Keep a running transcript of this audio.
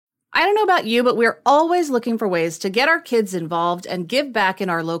I don't know about you, but we're always looking for ways to get our kids involved and give back in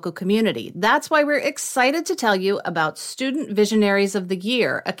our local community. That's why we're excited to tell you about Student Visionaries of the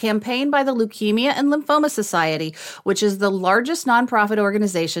Year, a campaign by the Leukemia and Lymphoma Society, which is the largest nonprofit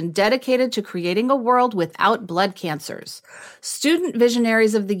organization dedicated to creating a world without blood cancers. Student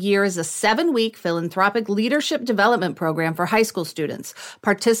Visionaries of the Year is a 7-week philanthropic leadership development program for high school students.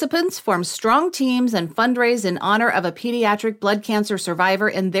 Participants form strong teams and fundraise in honor of a pediatric blood cancer survivor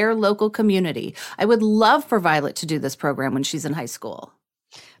in their local community. I would love for Violet to do this program when she's in high school.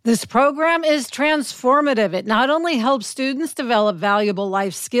 This program is transformative. It not only helps students develop valuable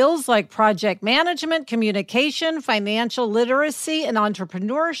life skills like project management, communication, financial literacy, and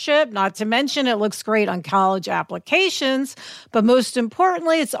entrepreneurship, not to mention it looks great on college applications, but most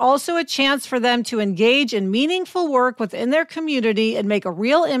importantly, it's also a chance for them to engage in meaningful work within their community and make a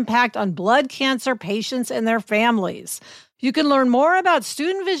real impact on blood cancer patients and their families. You can learn more about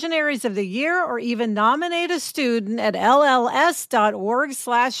Student Visionaries of the Year or even nominate a student at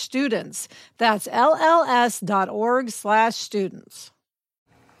lls.org/students. That's lls.org/students.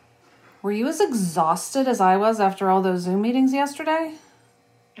 Were you as exhausted as I was after all those Zoom meetings yesterday?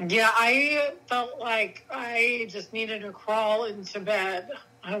 Yeah, I felt like I just needed to crawl into bed.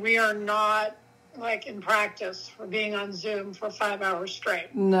 We are not in practice for being on Zoom for 5 hours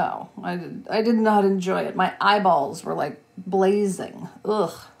straight. No, I did not enjoy it. My eyeballs were blazing.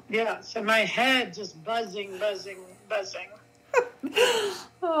 Ugh. Yes, and my head just buzzing.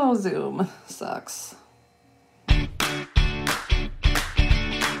 Oh, Zoom sucks.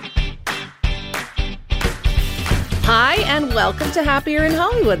 Hi, and welcome to Happier in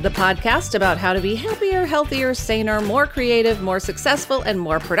Hollywood, the podcast about how to be happier, healthier, saner, more creative, more successful, and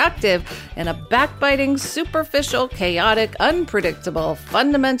more productive in a backbiting, superficial, chaotic, unpredictable,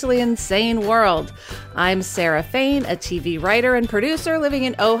 fundamentally insane world. I'm Sarah Fain, a TV writer and producer living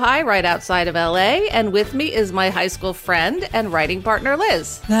in Ojai, right outside of LA, and with me is my high school friend and writing partner,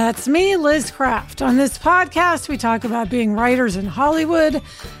 Liz. That's me, Liz Craft. On this podcast, we talk about being writers in Hollywood,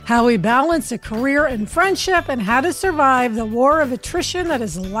 how we balance a career and friendship, and how to survive the war of attrition that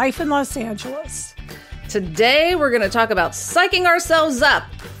is life in Los Angeles. Today, we're going to talk about psyching ourselves up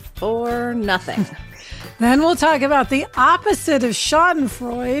for nothing. Then we'll talk about the opposite of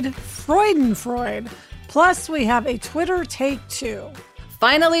Schadenfreude, Freudenfreud. Plus, we have a Twitter take too.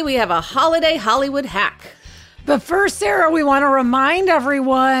 Finally, we have a holiday Hollywood hack. But first, Sarah, we want to remind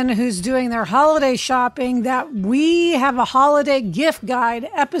everyone who's doing their holiday shopping that we have a holiday gift guide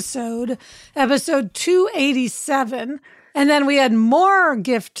episode 287. And then we had more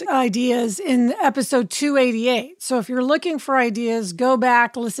gift ideas in episode 288. So if you're looking for ideas, go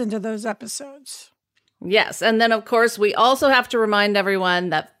back, listen to those episodes. Yes, and then, of course, we also have to remind everyone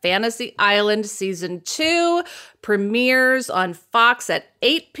that Fantasy Island Season 2 premieres on Fox at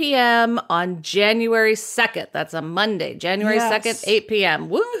 8 p.m. on January 2nd. That's a Monday, January 2nd, 8 p.m.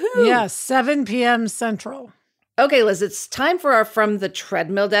 Woohoo! Yes, 7 p.m. Central. Okay, Liz, it's time for our From the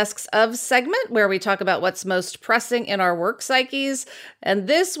Treadmill Desks of segment, where we talk about what's most pressing in our work psyches. And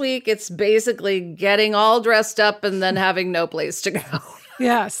this week, it's basically getting all dressed up and then having no place to go.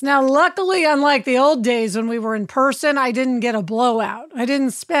 Yes. Now, luckily, unlike the old days when we were in person, I didn't get a blowout. I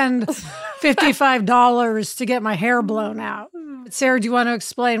didn't spend $55 to get my hair blown out. Sarah, do you want to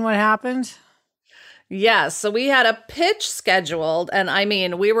explain what happened? Yes. So we had a pitch scheduled,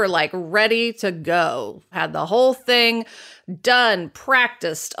 and we were ready to go. Had the whole thing done,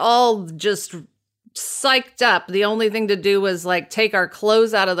 practiced, all just psyched up. The only thing to do was take our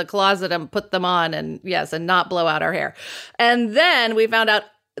clothes out of the closet and put them on and not blow out our hair. And then we found out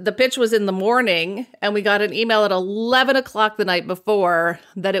the pitch was in the morning, and we got an email at 11 o'clock the night before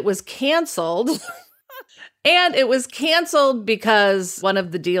that it was canceled. And it was canceled because one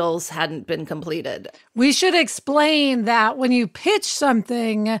of the deals hadn't been completed. We should explain that when you pitch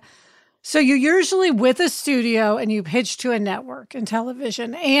something, so you're usually with a studio and you pitch to a network in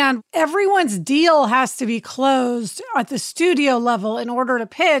television, and everyone's deal has to be closed at the studio level in order to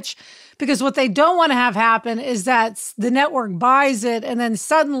pitch, because what they don't want to have happen is that the network buys it and then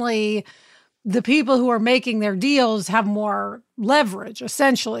suddenly the people who are making their deals have more leverage,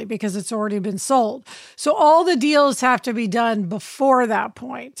 essentially, because it's already been sold. So all the deals have to be done before that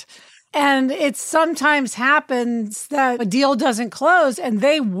point. And it sometimes happens that a deal doesn't close and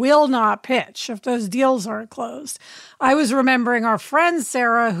they will not pitch if those deals aren't closed. I was remembering our friend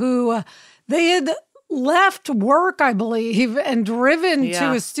Sarah, who they had left work, I believe, and driven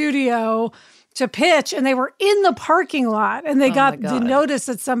to a studio to pitch, and they were in the parking lot, and they got the notice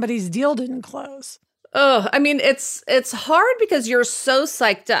that somebody's deal didn't close. Oh, it's hard because you're so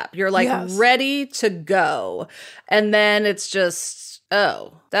psyched up. You're ready to go. And then it's just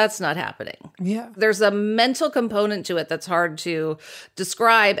oh, that's not happening. Yeah. There's a mental component to it that's hard to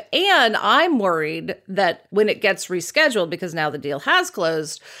describe. And I'm worried that when it gets rescheduled, because now the deal has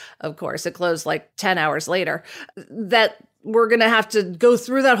closed, of course, it closed like 10 hours later, that we're going to have to go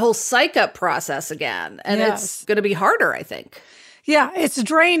through that whole psych up process again. And it's going to be harder, I think. Yeah, it's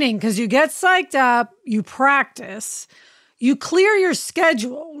draining because you get psyched up, you practice, you clear your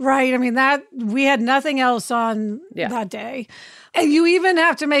schedule, right? I mean, that we had nothing else on that day. And you even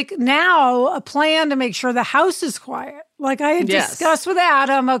have to make now a plan to make sure the house is quiet. Like I had discussed with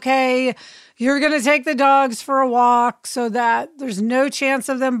Adam, okay, you're going to take the dogs for a walk so that there's no chance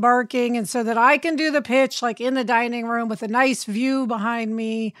of them barking and so that I can do the pitch like in the dining room with a nice view behind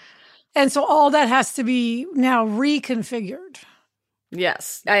me. And so all that has to be now reconfigured.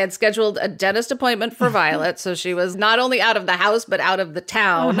 Yes. I had scheduled a dentist appointment for Violet. So she was not only out of the house, but out of the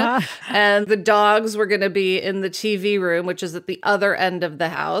town. And the dogs were going to be in the TV room, which is at the other end of the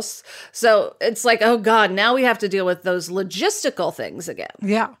house. So it's like, oh God, now we have to deal with those logistical things again.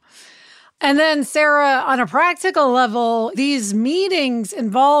 Yeah. And then, Sarah, on a practical level, these meetings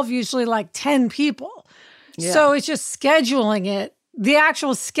involve usually like 10 people. Yeah. So it's just scheduling it. The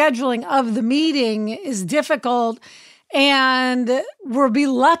actual scheduling of the meeting is difficult. And we'll be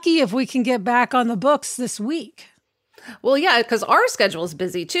lucky if we can get back on the books this week. Well, yeah, because our schedule is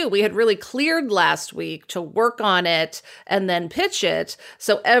busy too. We had really cleared last week to work on it and then pitch it.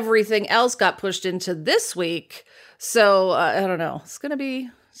 So everything else got pushed into this week. So I don't know. It's gonna be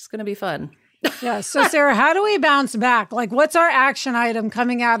fun. Yeah. So Sarah, how do we bounce back? Like, what's our action item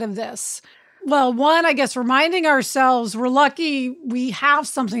coming out of this? Well, one, I guess, reminding ourselves we're lucky we have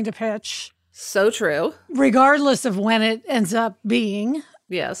something to pitch. So true. Regardless of when it ends up being.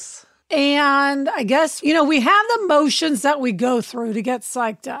 Yes. And I guess, we have the motions that we go through to get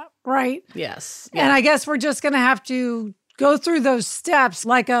psyched up, right? Yes. Yeah. And I guess we're just going to have to go through those steps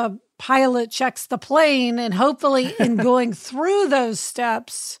like a pilot checks the plane. And hopefully in going through those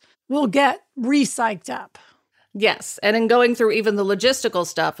steps, we'll get re-psyched up. Yes. And in going through even the logistical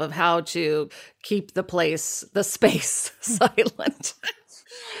stuff of how to keep the space silent.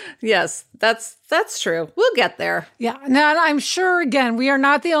 Yes, that's true. We'll get there. Yeah. Now, I'm sure, again, we are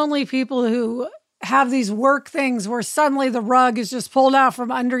not the only people who have these work things where suddenly the rug is just pulled out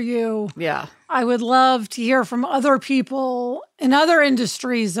from under you. Yeah. I would love to hear from other people in other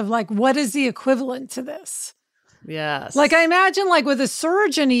industries of like, what is the equivalent to this? Yes. Like I imagine like with a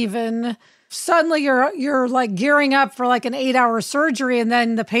surgeon even, suddenly you're like gearing up for like an 8-hour surgery and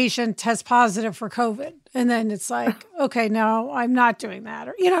then the patient tests positive for COVID. And then it's like, okay, no, I'm not doing that.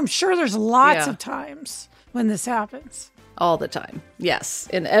 Or, I'm sure there's lots of times when this happens. All the time. Yes.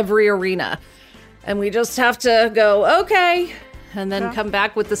 In every arena. And we just have to go, okay. And then come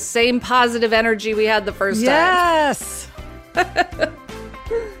back with the same positive energy we had the first time. Yes.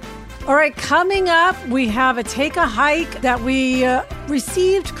 All right, coming up, we have a Take a Hike that we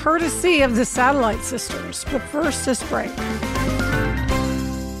received courtesy of the Satellite Sisters. But first, this break.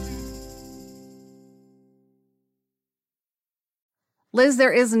 Liz,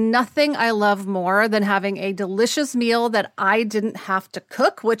 there is nothing I love more than having a delicious meal that I didn't have to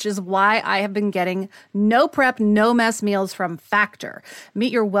cook, which is why I have been getting no prep, no mess meals from Factor.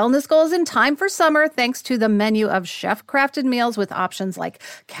 Meet your wellness goals in time for summer thanks to the menu of chef-crafted meals with options like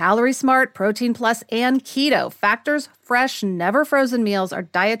Calorie Smart, Protein Plus, and Keto. Factor's fresh, never frozen meals are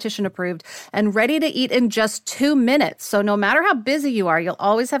dietitian approved and ready to eat in just 2 minutes. So no matter how busy you are, you'll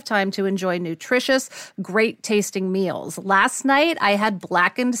always have time to enjoy nutritious, great tasting meals. Last night, I had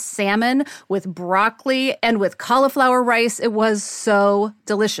blackened salmon with broccoli and with cauliflower rice. It was so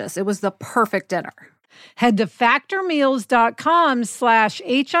delicious. It was the perfect dinner. Head to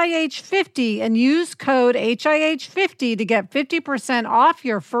factormeals.com/HIH50 and use code HIH50 to get 50% off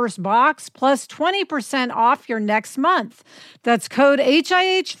your first box plus 20% off your next month. That's code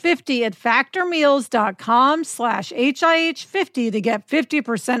HIH50 at factormeals.com/HIH50 to get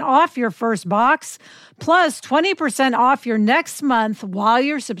 50% off your first box plus 20% off your next month while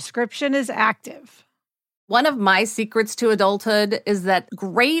your subscription is active. One of my secrets to adulthood is that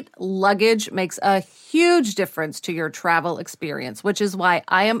great luggage makes a huge difference to your travel experience, which is why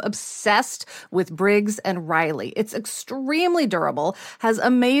I am obsessed with Briggs & Riley. It's extremely durable, has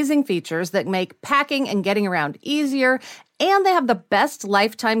amazing features that make packing and getting around easier, and they have the best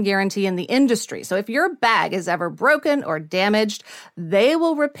lifetime guarantee in the industry. So if your bag is ever broken or damaged, they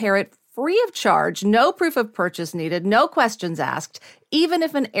will repair it free of charge, no proof of purchase needed, no questions asked, even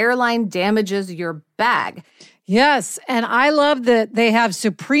if an airline damages your bag. Yes, and I love that they have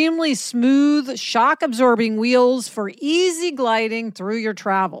supremely smooth, shock-absorbing wheels for easy gliding through your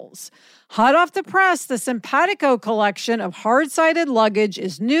travels. Hot off the press, the Simpatico collection of hard-sided luggage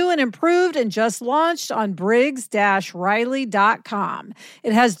is new and improved and just launched on Briggs-Riley.com.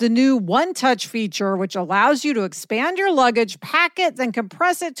 It has the new One-Touch feature, which allows you to expand your luggage, pack it, then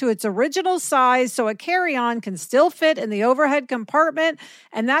compress it to its original size so a carry-on can still fit in the overhead compartment,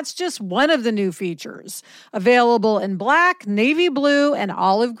 and that's just one of the new features. Available in black, navy blue, and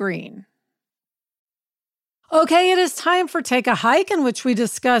olive green. Okay, it is time for Take a Hike, in which we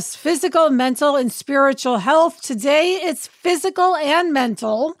discuss physical, mental, and spiritual health. Today, it's physical and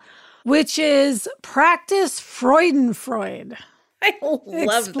mental, which is practice Freudenfreud. I love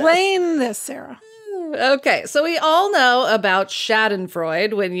Explain this, Sarah. Okay, so we all know about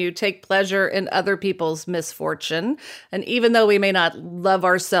Schadenfreude, when you take pleasure in other people's misfortune. And even though we may not love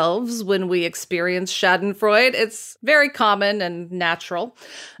ourselves when we experience Schadenfreude, it's very common and natural.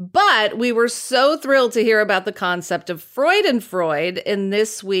 But we were so thrilled to hear about the concept of Freudenfreud in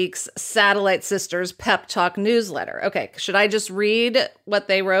this week's Satellite Sisters Pep Talk newsletter. Okay, should I just read what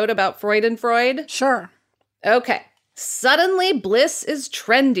they wrote about Freudenfreud? Sure. Okay. Suddenly, bliss is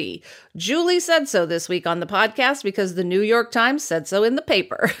trendy. Julie said so this week on the podcast because the New York Times said so in the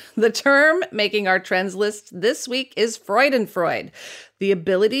paper. The term making our trends list this week is Freudenfreud, the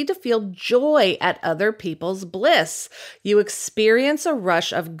ability to feel joy at other people's bliss. You experience a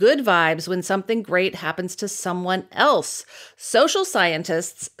rush of good vibes when something great happens to someone else. Social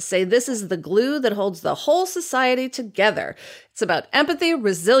scientists say this is the glue that holds the whole society together. It's about empathy,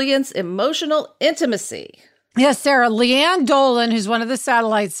 resilience, emotional intimacy. Yes, Sarah. Leanne Dolan, who's one of the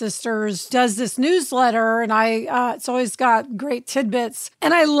Satellite Sisters, does this newsletter, and it's always got great tidbits.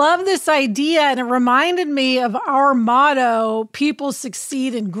 And I love this idea, and it reminded me of our motto, people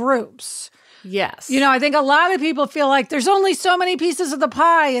succeed in groups. Yes. You know, I think a lot of people feel like there's only so many pieces of the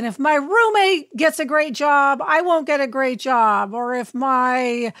pie, and if my roommate gets a great job, I won't get a great job. Or if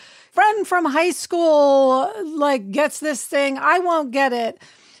my friend from high school, gets this thing, I won't get it.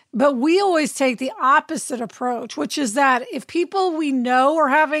 But we always take the opposite approach, which is that if people we know are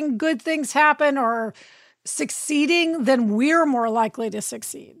having good things happen or succeeding, then we're more likely to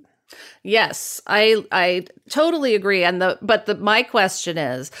succeed. Yes, I totally agree. My question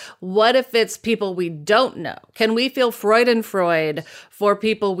is, what if it's people we don't know? Can we feel Freudenfreud for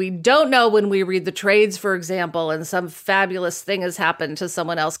people we don't know when we read the trades, for example, and some fabulous thing has happened to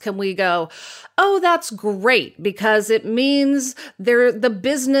someone else? Can we go, oh, that's great because it means the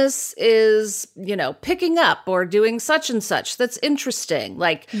business is, picking up or doing such and such. That's interesting.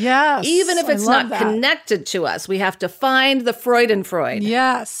 Yes, even if it's not connected to us, we have to find the Freudenfreud.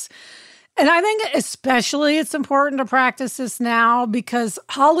 Yes. And I think especially it's important to practice this now because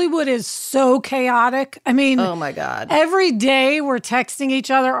Hollywood is so chaotic. I mean, oh my God. Every day we're texting each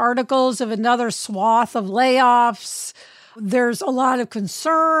other articles of another swath of layoffs. There's a lot of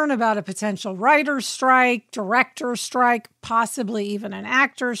concern about a potential writer's strike, director's strike, possibly even an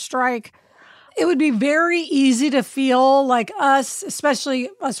actor's strike. It would be very easy to feel like us, especially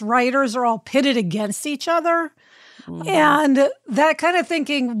us writers, are all pitted against each other. Mm-hmm. And that kind of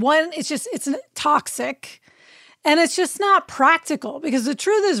thinking, it's toxic and it's just not practical because the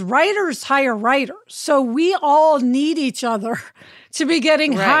truth is writers hire writers. So we all need each other to be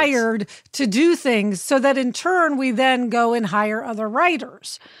getting hired to do things so that in turn we then go and hire other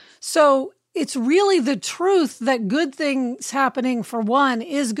writers. So it's really the truth that good things happening for one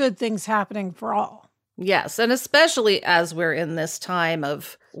is good things happening for all. Yes, and especially as we're in this time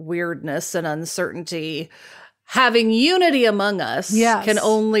of weirdness and uncertainty, having unity among us can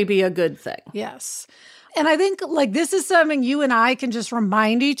only be a good thing. Yes. And I think this is something you and I can just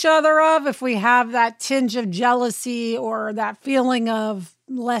remind each other of if we have that tinge of jealousy or that feeling of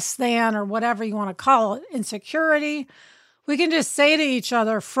less than or whatever you want to call it, insecurity. We can just say to each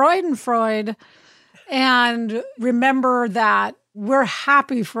other, Freudenfreud, and remember that we're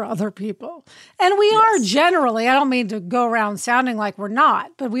happy for other people. And we are generally, I don't mean to go around sounding like we're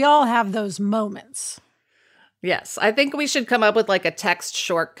not, but we all have those moments. Yes, I think we should come up with a text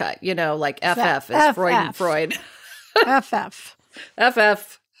shortcut, FF is Freudenfreud. FF.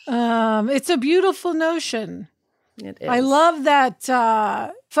 FF. It's a beautiful notion. It is. I love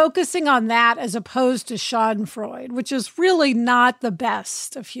that focusing on that as opposed to Schadenfreude, which is really not the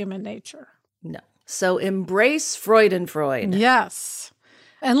best of human nature. No. So embrace Freudenfreud. Yes.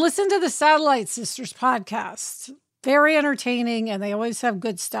 And listen to the Satellite Sisters podcast. Very entertaining, and they always have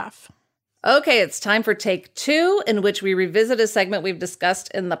good stuff. Okay, it's time for Take 2, in which we revisit a segment we've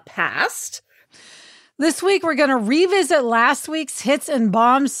discussed in the past. This week, we're going to revisit last week's Hits and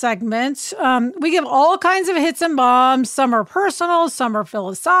Bombs segment. We give all kinds of hits and bombs. Some are personal, some are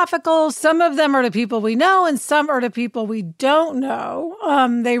philosophical. Some of them are to people we know, and some are to people we don't know.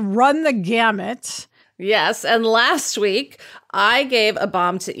 They run the gamut. Yes, and last week, I gave a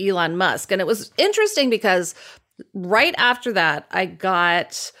bomb to Elon Musk. And it was interesting because right after that, I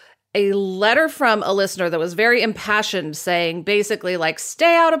got a letter from a listener that was very impassioned saying basically like,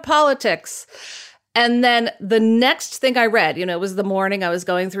 stay out of politics. And then the next thing I read, it was the morning I was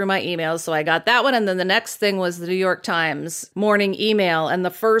going through my emails. So I got that one. And then the next thing was the New York Times morning email. And the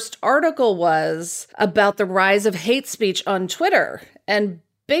first article was about the rise of hate speech on Twitter. And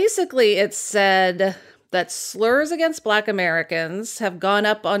basically it said that slurs against Black Americans have gone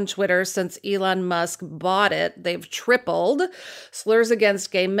up on Twitter since Elon Musk bought it. They've tripled. Slurs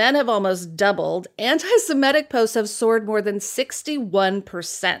against gay men have almost doubled. Anti-Semitic posts have soared more than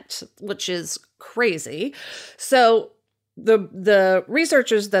 61%, which is crazy. So the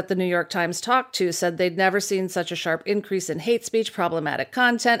researchers that the New York Times talked to said they'd never seen such a sharp increase in hate speech, problematic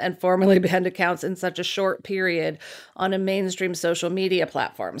content, and formerly banned accounts in such a short period on a mainstream social media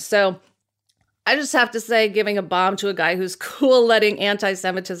platform. So I just have to say, giving a bomb to a guy who's cool letting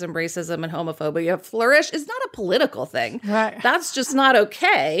anti-Semitism, racism, and homophobia flourish is not a political thing. Right. That's just not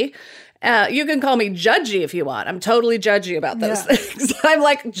okay. You can call me judgy if you want. I'm totally judgy about those things. I'm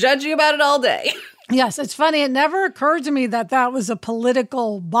like judgy about it all day. Yes, it's funny. It never occurred to me that that was a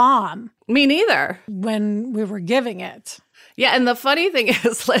political bomb. Me neither. When we were giving it. Yeah, and the funny thing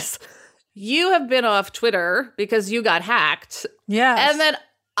is, Liz, you have been off Twitter because you got hacked. Yes. And then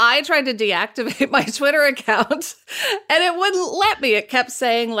I tried to deactivate my Twitter account and it wouldn't let me. It kept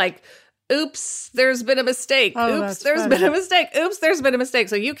saying like, oops, there's been a mistake. Oh, oops, there's been a mistake. Oops, there's been a mistake.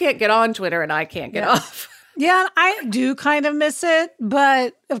 So you can't get on Twitter and I can't get off. Yeah, I do kind of miss it.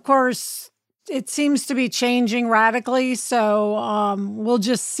 But of course, it seems to be changing radically. So we'll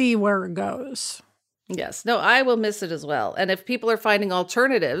just see where it goes. Yes. No, I will miss it as well. And if people are finding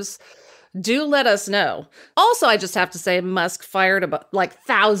alternatives, do let us know. Also, I just have to say, Musk fired about like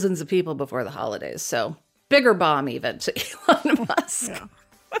thousands of people before the holidays. So bigger bomb even to Elon Musk.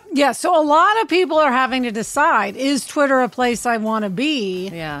 Yeah, so a lot of people are having to decide, is Twitter a place I want to be?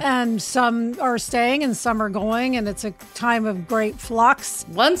 Yeah. And some are staying and some are going, and it's a time of great flux.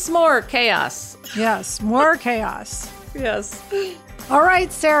 Once more, chaos. Yes, more chaos. Yes. All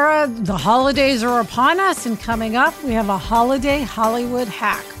right, Sarah, the holidays are upon us, and coming up, we have a holiday Hollywood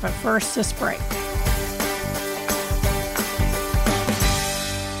hack. But first, this break.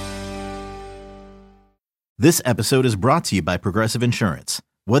 This episode is brought to you by Progressive Insurance.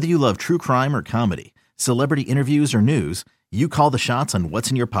 Whether you love true crime or comedy, celebrity interviews or news, you call the shots on what's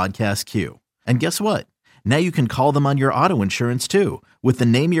in your podcast queue. And guess what? Now you can call them on your auto insurance too with the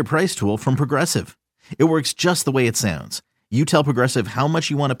Name Your Price tool from Progressive. It works just the way it sounds. You tell Progressive how much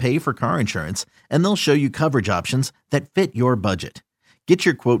you want to pay for car insurance, and they'll show you coverage options that fit your budget. Get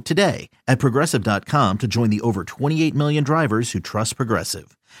your quote today at Progressive.com to join the over 28 million drivers who trust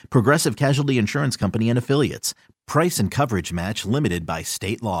Progressive. Progressive Casualty Insurance Company and Affiliates. Price and coverage match limited by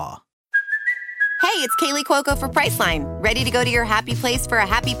state law. Hey, it's Kaylee Cuoco for Priceline. Ready to go to your happy place for a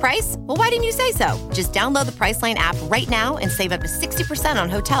happy price? Well, why didn't you say so? Just download the Priceline app right now and save up to 60% on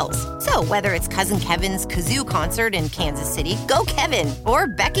hotels. So whether it's Cousin Kevin's Kazoo Concert in Kansas City, go Kevin, or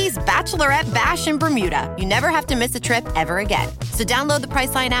Becky's Bachelorette Bash in Bermuda, you never have to miss a trip ever again. So download the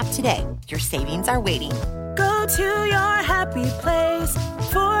Priceline app today. Your savings are waiting. Go to your happy place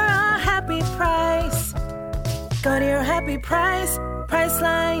for a happy price. Go to your happy price,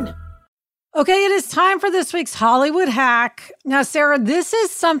 Priceline. Okay, it is time for this week's Hollywood hack. Now, Sarah, this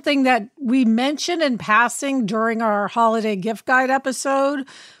is something that we mentioned in passing during our holiday gift guide episode,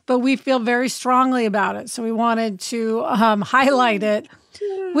 but we feel very strongly about it. So we wanted to highlight it,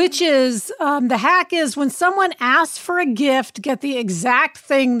 which is the hack is when someone asks for a gift, get the exact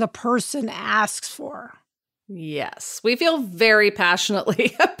thing the person asks for. Yes, we feel very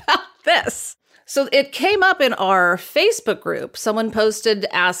passionately about this. So it came up in our Facebook group. Someone posted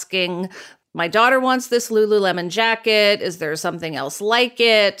asking, my daughter wants this Lululemon jacket. Is there something else like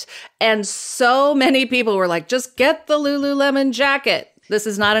it? And so many people were like, just get the Lululemon jacket. This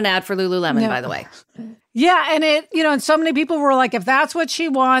is not an ad for Lululemon, by the way. Yeah. And and so many people were like, if that's what she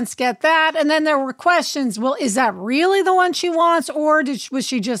wants, get that. And then there were questions. Well, is that really the one she wants? Or was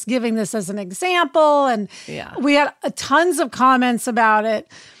she just giving this as an example? And we had tons of comments about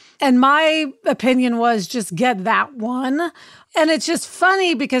it. And my opinion was just get that one. And it's just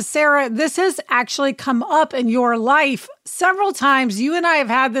funny because, Sarah, this has actually come up in your life several times. You and I have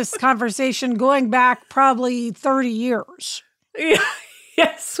had this conversation going back probably 30 years.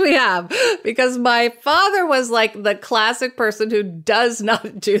 Yes, we have. Because my father was like the classic person who does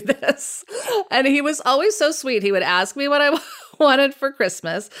not do this. And he was always so sweet. He would ask me what I wanted for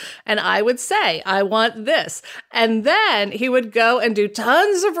Christmas, and I would say, I want this. And then he would go and do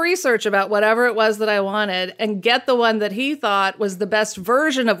tons of research about whatever it was that I wanted and get the one that he thought was the best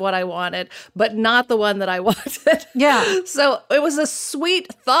version of what I wanted, but not the one that I wanted. Yeah. So it was a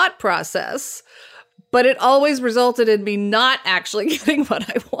sweet thought process, but it always resulted in me not actually getting what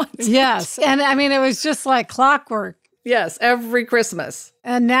I wanted. Yes. And I mean, it was just like clockwork. Yes, every Christmas.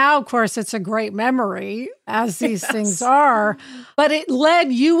 And now, of course, it's a great memory, as these things are. But it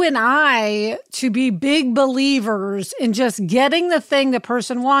led you and I to be big believers in just getting the thing the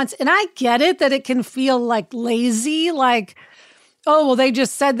person wants. And I get it that it can feel like lazy, like, oh, well, they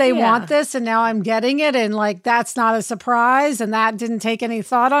just said they want this and now I'm getting it. And like, that's not a surprise. And that didn't take any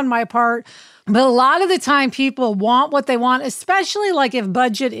thought on my part. But a lot of the time people want what they want, especially like if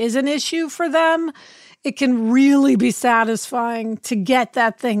budget is an issue for them. It can really be satisfying to get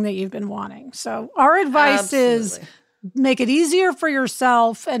that thing that you've been wanting. So our advice is make it easier for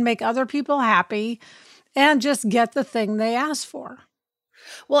yourself and make other people happy and just get the thing they ask for.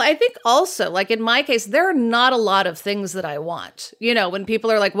 Well, I think also, like in my case, there are not a lot of things that I want. You know, when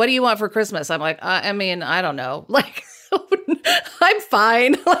people are like, what do you want for Christmas? I'm like, I mean, I don't know. Like, I'm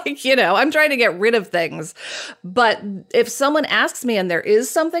fine. Like, you know, I'm trying to get rid of things. But if someone asks me and there is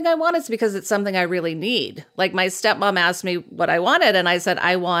something I want, it's because it's something I really need. Like my stepmom asked me what I wanted, and I said,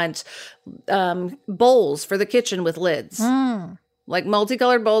 I want bowls for the kitchen with lids. Like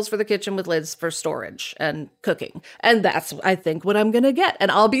multicolored bowls for the kitchen with lids for storage and cooking. And that's, I think, what I'm going to get.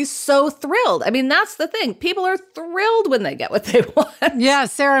 And I'll be so thrilled. I mean, that's the thing. People are thrilled when they get what they want. Yeah,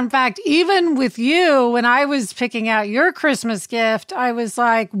 Sarah, in fact, even with you, when I was picking out your Christmas gift, I was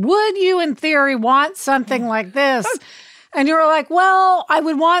like, would you, in theory, want something like this? And you were like, well, I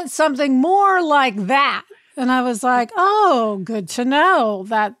would want something more like that. And I was like, oh, good to know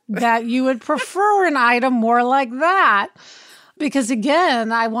that you would prefer an item more like that. Because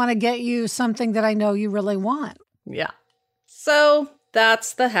again, I want to get you something that I know you really want. Yeah. So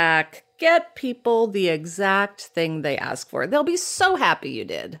that's the hack. Get people the exact thing they ask for. They'll be so happy you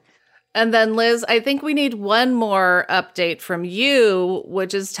did. And then, Liz, I think we need one more update from you,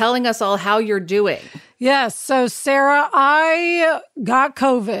 which is telling us all how you're doing. Yes. So, Sarah, I got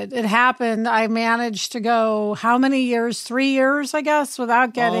COVID. It happened. I managed to go how many years? 3 years, I guess,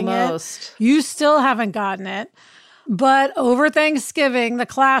 without getting it. You still haven't gotten it. But over Thanksgiving, the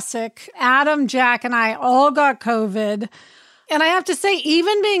classic, Adam, Jack, and I all got COVID. And I have to say,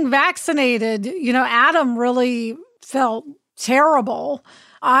 even being vaccinated, you know, Adam really felt terrible.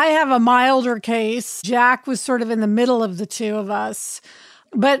 I have a milder case. Jack was sort of in the middle of the two of us.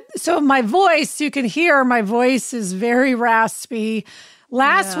 But so my voice, you can hear my voice is very raspy.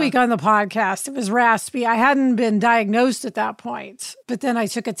 Last week on the podcast, it was raspy. I hadn't been diagnosed at that point. But then I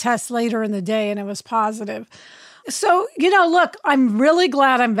took a test later in the day and it was positive. So, you know, look, I'm really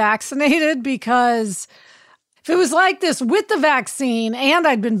glad I'm vaccinated because if it was like this with the vaccine and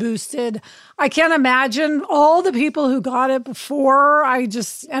I'd been boosted, I can't imagine all the people who got it before. I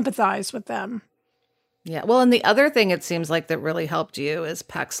just empathize with them. Yeah. Well, and the other thing it seems like that really helped you is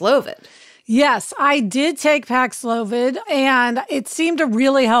Paxlovid. Yes, I did take Paxlovid and it seemed to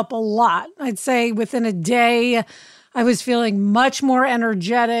really help a lot. I'd say within a day, I was feeling much more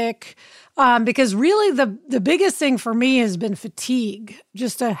energetic. Because really the biggest thing for me has been fatigue,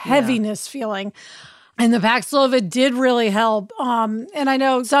 just a heaviness feeling. And the Paxlovid did really help. And I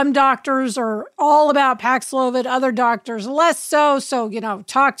know some doctors are all about Paxlovid, other doctors less so. So, you know,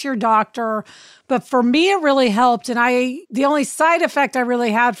 talk to your doctor. But for me, it really helped. And the only side effect I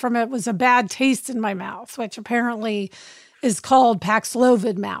really had from it was a bad taste in my mouth, which apparently is called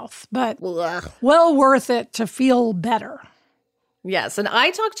Paxlovid mouth. But well worth it to feel better. Yes. And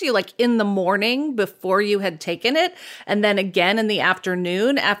I talked to you like in the morning before you had taken it, and then again in the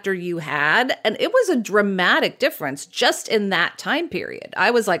afternoon after you had. And it was a dramatic difference just in that time period.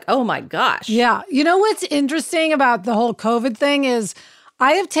 I was like, oh my gosh. Yeah. You know what's interesting about the whole COVID thing is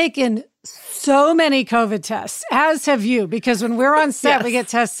I have taken so many COVID tests, as have you, because when we're on set, we get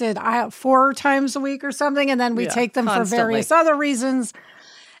tested 4 times a week or something, and then we take them for various other reasons.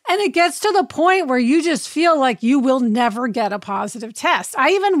 And it gets to the point where you just feel like you will never get a positive test.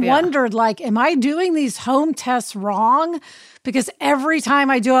 I even wondered, like, am I doing these home tests wrong? Because every time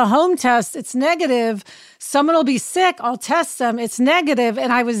I do a home test, it's negative. Someone will be sick, I'll test them, it's negative.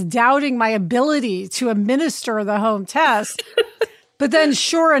 And I was doubting my ability to administer the home test. But then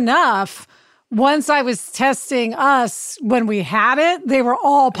sure enough, once I was testing us when we had it, they were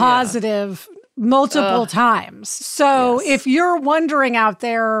all positive multiple times. So Yes. if you're wondering out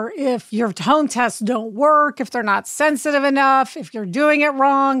there if your home tests don't work, if they're not sensitive enough, if you're doing it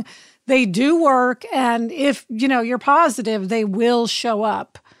wrong, they do work. And if, you're positive, they will show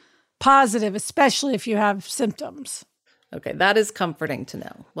up positive, especially if you have symptoms. Okay, that is comforting to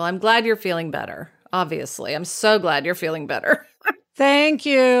know. Well, I'm glad you're feeling better. Obviously, I'm so glad you're feeling better. Thank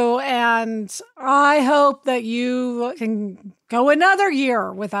you. And I hope that you can go another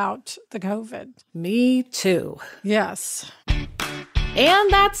year without the COVID. Me too. Yes.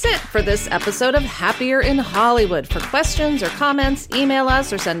 And that's it for this episode of Happier in Hollywood. For questions or comments, email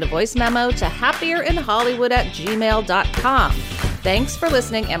us or send a voice memo to happierinhollywood@gmail.com. Thanks for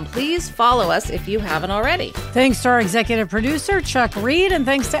listening, and please follow us if you haven't already. Thanks to our executive producer, Chuck Reed, and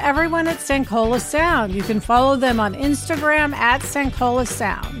thanks to everyone at Sankola Sound. You can follow them on Instagram at Sankola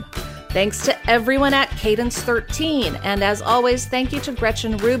Sound. Thanks to everyone at Cadence 13. And as always, thank you to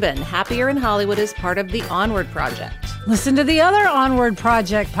Gretchen Rubin. Happier in Hollywood is part of the Onward Project. Listen to the other Onward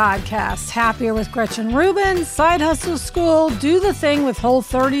Project podcasts, Happier with Gretchen Rubin, Side Hustle School, Do the Thing with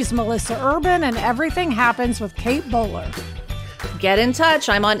Whole30's Melissa Urban, and Everything Happens with Kate Bowler. Get in touch.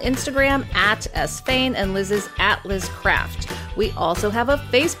 I'm on Instagram at @sfain and Liz is at Liz Craft. We also have a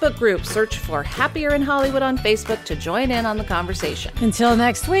Facebook group. Search for Happier in Hollywood on Facebook to join in on the conversation. Until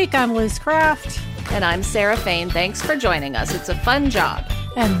next week, I'm Liz Craft. And I'm Sarah Fain. Thanks for joining us. It's a fun job.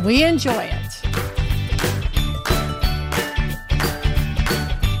 And we enjoy it.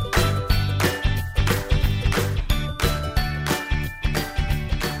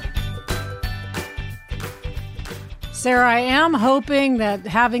 Sarah, I am hoping that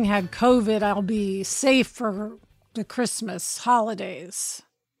having had COVID, I'll be safe for the Christmas holidays.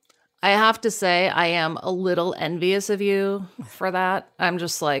 I have to say, I am a little envious of you for that. I'm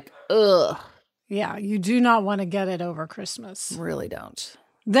just like, ugh. Yeah, you do not want to get it over Christmas. Really don't.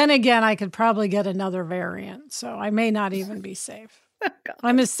 Then again, I could probably get another variant, so I may not even be safe.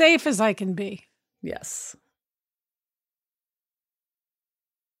 I'm as safe as I can be. Yes.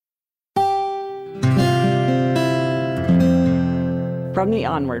 From the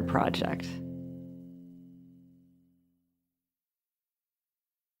Onward Project.